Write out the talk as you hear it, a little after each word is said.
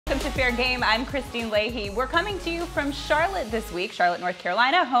Welcome to Fair Game. I'm Kristine Leahy. We're coming to you from Charlotte this week, Charlotte, North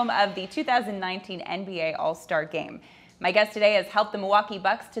Carolina, home of the 2019 NBA All-Star Game. My guest today has helped the Milwaukee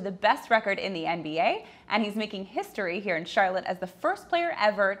Bucks to the best record in the NBA, and he's making history here in Charlotte as the first player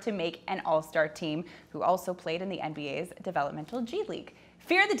ever to make an All-Star team, who also played in the NBA's developmental G League.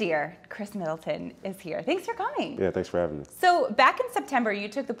 Fear the Deer, Khris Middleton is here. Thanks for coming. Yeah, thanks for having me. So back in September, you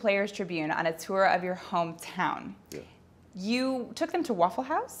took the Players Tribune on a tour of your hometown. Yeah. You took them to Waffle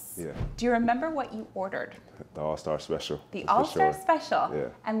House? Yeah. Do you remember what you ordered? The All-Star Special. The All-Star Special? Yeah.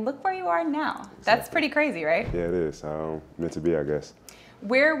 And look where you are now. Exactly. That's pretty crazy, right? Yeah, it is. Meant to be, I guess.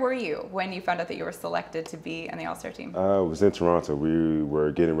 Where were you when you found out that you were selected to be on the All-Star team? It was in Toronto. We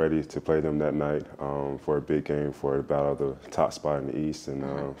were getting ready to play them that night for a big game for the battle of the top spot in the East,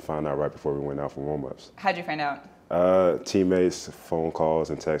 and found out right before we went out for warm-ups. How'd you find out? Teammates, phone calls,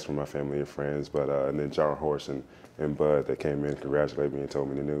 and texts from my family and friends, and then John Horst and Bud that came in, congratulated me, and told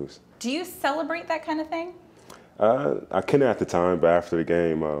me the news. Do you celebrate that kind of thing? I couldn't at the time, but after the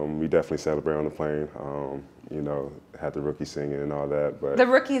game, we definitely celebrate on the plane. You know, had the rookies singing and all that. But the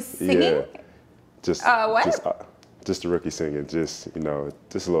rookies singing? Yeah, what? Just the rookies singing, just a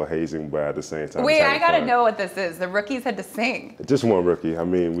little hazing, but at the same time. Wait, I gotta know what this is. The rookies had to sing. Just one rookie. I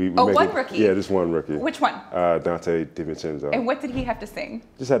mean, we one rookie? Yeah, just one rookie. Which one? Dante DiVincenzo. And what did he have to sing?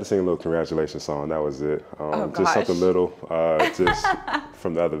 Just had to sing a little congratulations song. That was it. Just something little, just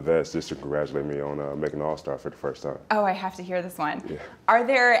from the other vets, just to congratulate me on making All-Star for the first time. Oh, I have to hear this one. Yeah. Are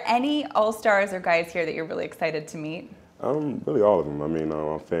there any All-Stars or guys here that you're really excited to meet? Really all of them. I mean,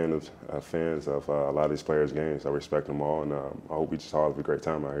 I'm fans of a lot of these players' games. I respect them all, and I hope we just all have a great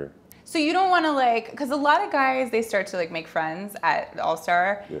time out here. So you don't want to because a lot of guys, they start to make friends at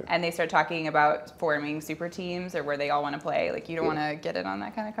All-Star, and they start talking about forming super teams or where they all want to play. You don't want to get in on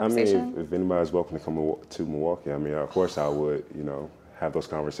that kind of conversation? I mean, if anybody's welcome to come to Milwaukee, I mean, of course I would, have those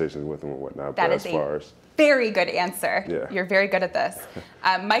conversations with them and whatnot. That but is a very good answer. Yeah. You're very good at this.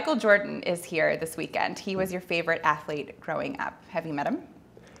 Michael Jordan is here this weekend. He was your favorite athlete growing up. Have you met him?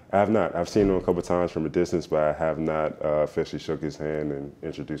 I have not. I've seen him a couple times from a distance, but I have not officially shook his hand and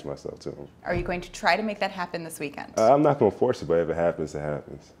introduced myself to him. Are you going to try to make that happen this weekend? I'm not going to force it, but if it happens, it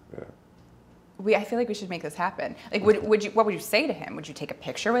happens. Yeah. I feel like we should make this happen. What would you say to him? Would you take a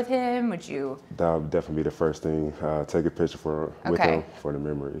picture with him? Would you? That would definitely be the first thing. Take a picture with him for the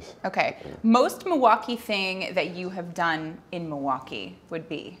memories. Okay. Yeah. Most Milwaukee thing that you have done in Milwaukee would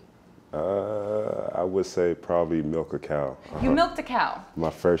be? I would say probably milk a cow. You milked a cow? My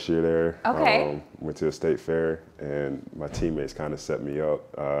first year there. Okay. Went to a state fair, and my teammates kind of set me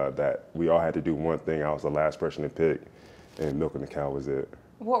up that we all had to do one thing. I was the last person to pick, and milking the cow was it.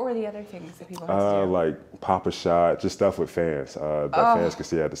 What were the other things that people had to do? Like pop a shot, just stuff with fans that fans could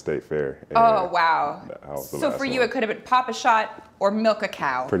see at the state fair. And oh, wow. So for you, it could have been pop a shot or milk a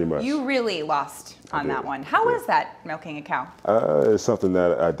cow. Pretty much. You really lost on that one. How was that, milking a cow? It's something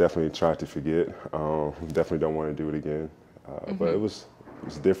that I definitely tried to forget. Definitely don't want to do it again. But it was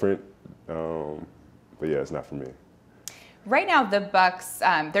different. But yeah, it's not for me. Right now, the Bucks,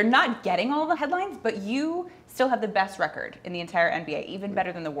 they're not getting all the headlines, but you still have the best record in the entire NBA, even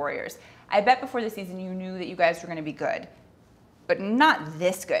better than the Warriors. I bet before the season you knew that you guys were going to be good, but not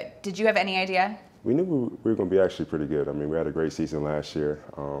this good. Did you have any idea? We knew we were going to be actually pretty good. I mean, we had a great season last year.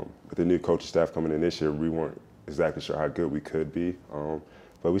 With the new coaching staff coming in this year, we weren't exactly sure how good we could be.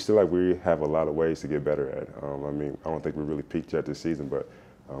 But we still we have a lot of ways to get better at. I mean, I don't think we really peaked yet this season, but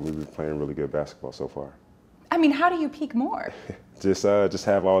we've been playing really good basketball so far. I mean, how do you peak more? Just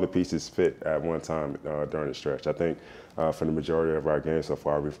have all the pieces fit at one time during the stretch. I think for the majority of our games so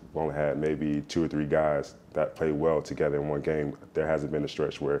far, we've only had maybe 2 or 3 guys that play well together in one game. There hasn't been a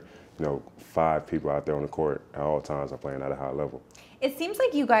stretch where 5 people out there on the court at all times are playing at a high level. It seems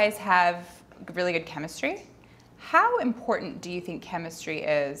like you guys have really good chemistry. How important do you think chemistry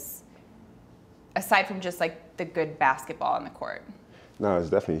is, aside from just the good basketball on the court? No,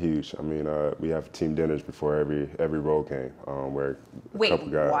 it's definitely huge. I mean, we have team dinners before every road game where a couple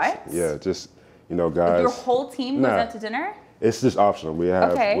guys. What? Yeah, just guys. Your whole team goes out to dinner? It's just optional.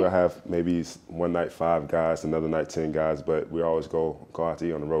 We'll have maybe one night 5 guys, another night 10 guys, but we always go out to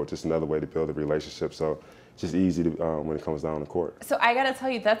eat on the road. Just another way to build a relationship. So it's just easy to, when it comes down the court. So I got to tell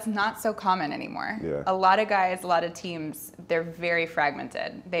you, that's not so common anymore. Yeah. A lot of guys, a lot of teams, they're very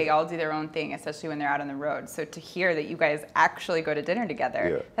fragmented. They all do their own thing, especially when they're out on the road. So to hear that you guys actually go to dinner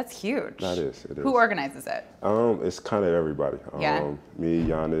together, that's huge. That is. It is. Who organizes it? It's kind of everybody. Yeah. Me,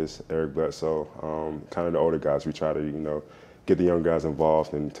 Giannis, Eric Bledsoe, kind of the older guys. We try to, get the young guys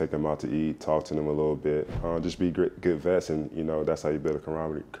involved and take them out to eat, talk to them a little bit, just be good vets, and that's how you build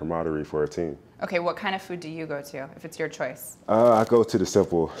a camaraderie for a team. Okay, what kind of food do you go to if it's your choice? I go to the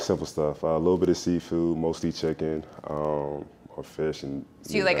simple stuff. A little bit of seafood, mostly chicken or fish, and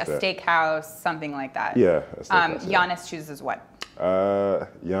so you like a steakhouse, something like that. Yeah. Giannis chooses what?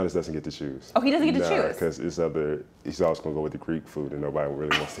 Giannis doesn't get to choose. Oh, he doesn't get to choose? Because he's always going to go with the Greek food, and nobody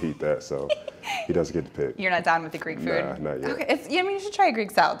really wants to eat that, so he doesn't get to pick. You're not down with the Greek food? Nah, not yet. Okay, you should try a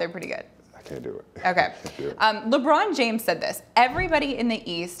Greek salad. They're pretty good. I can't do it. Okay. LeBron James said this: everybody in the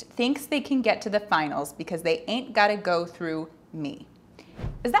East thinks they can get to the finals because they ain't got to go through me.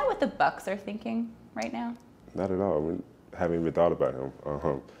 Is that what the Bucks are thinking right now? Not at all. I mean, haven't even thought about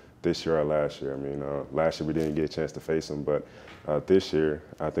him this year or last year. I mean, last year we didn't get a chance to face him, but this year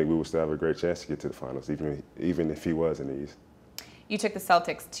I think we would still have a great chance to get to the finals, even if he was in the East. You took the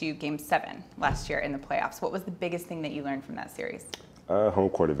Celtics to Game 7 last year in the playoffs. What was the biggest thing that you learned from that series? Home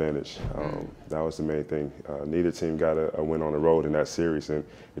court advantage. That was the main thing. Neither team got a win on the road in that series, and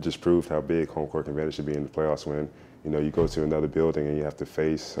it just proved how big home court advantage should be in the playoffs when you go to another building and you have to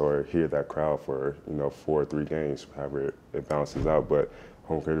face or hear that crowd for 4 or 3 games, however it balances out. But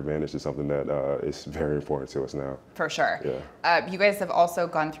home court advantage is something that is very important to us now. For sure. Yeah. You guys have also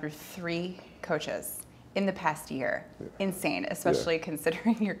gone through 3 coaches in the past year. Yeah. Insane, especially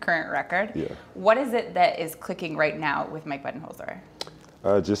considering your current record. Yeah. What is it that is clicking right now with Mike Budenholzer?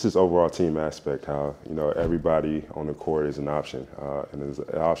 Just his overall team aspect, how everybody on the court is an option, and there's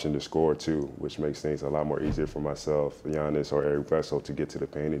an option to score too, which makes things a lot more easier for myself, Giannis, or Eric Bledsoe to get to the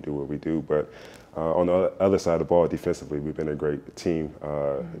paint and do what we do. But on the other side of the ball, defensively, we've been a great team,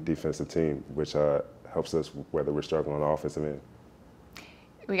 defensive team, which helps us whether we're struggling on the offensive end.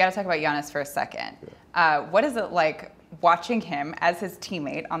 We got to talk about Giannis for a second. What is it like watching him as his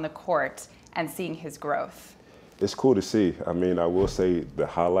teammate on the court and seeing his growth? It's cool to see. I mean, I will say the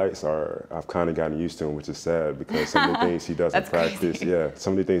highlights I've kind of gotten used to him, which is sad because some of the things he doesn't practice,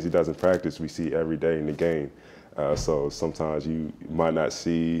 some of the things he doesn't practice, we see every day in the game. So sometimes you might not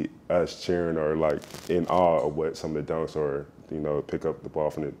see us cheering or like in awe of what some of the dunks or, pick up the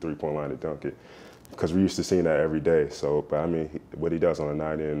ball from the 3-point line and dunk it. Because we're used to seeing that every day. So, but I mean, what he does on a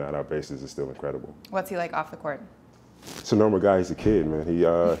night in and night out basis is still incredible. What's he like off the court? He's a normal guy. He's a kid, man.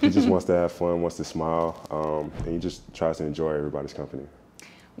 He just wants to have fun, wants to smile, and he just tries to enjoy everybody's company.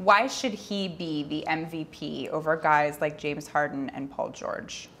 Why should he be the MVP over guys like James Harden and Paul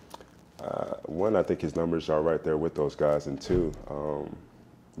George? 1, I think his numbers are right there with those guys, and 2,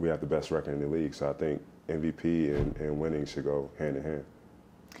 we have the best record in the league. So I think MVP and winning should go hand in hand.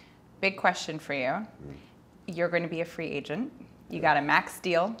 Big question for you. You're going to be a free agent. You got a max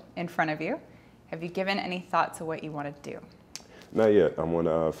deal in front of you. Have you given any thought to what you want to do? Not yet. I want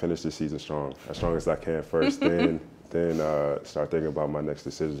to finish the season strong as I can first, then start thinking about my next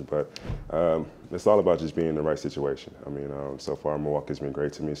decision. But it's all about just being in the right situation. I mean, so far Milwaukee's been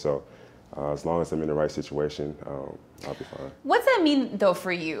great to me, so as long as I'm in the right situation, I'll be fine. What's that mean, though,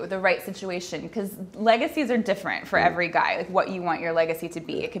 for you, the right situation? Because legacies are different for every guy, like what you want your legacy to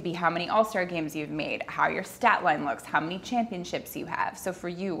be. It could be how many All-Star games you've made, how your stat line looks, how many championships you have. So for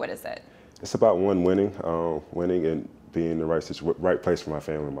you, what is it? It's about winning and being in the right place for my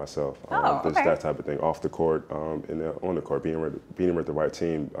family and myself. Just that type of thing. Off the court, and on the court, being with the right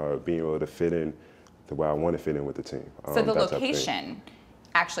team, being able to fit in the way I want to fit in with the team. So the location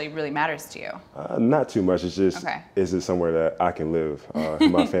actually really matters to you? Not too much. It's just, is it somewhere that I can live,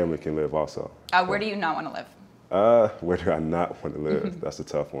 and my family can live also. Where do you not want to live? Where do I not want to live? That's a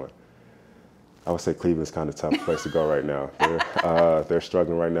tough one. I would say Cleveland's kind of a tough place to go right now. They're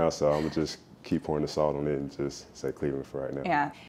struggling right now, so I'm going to just keep pouring the salt on it and just say Cleveland for right now. Yeah.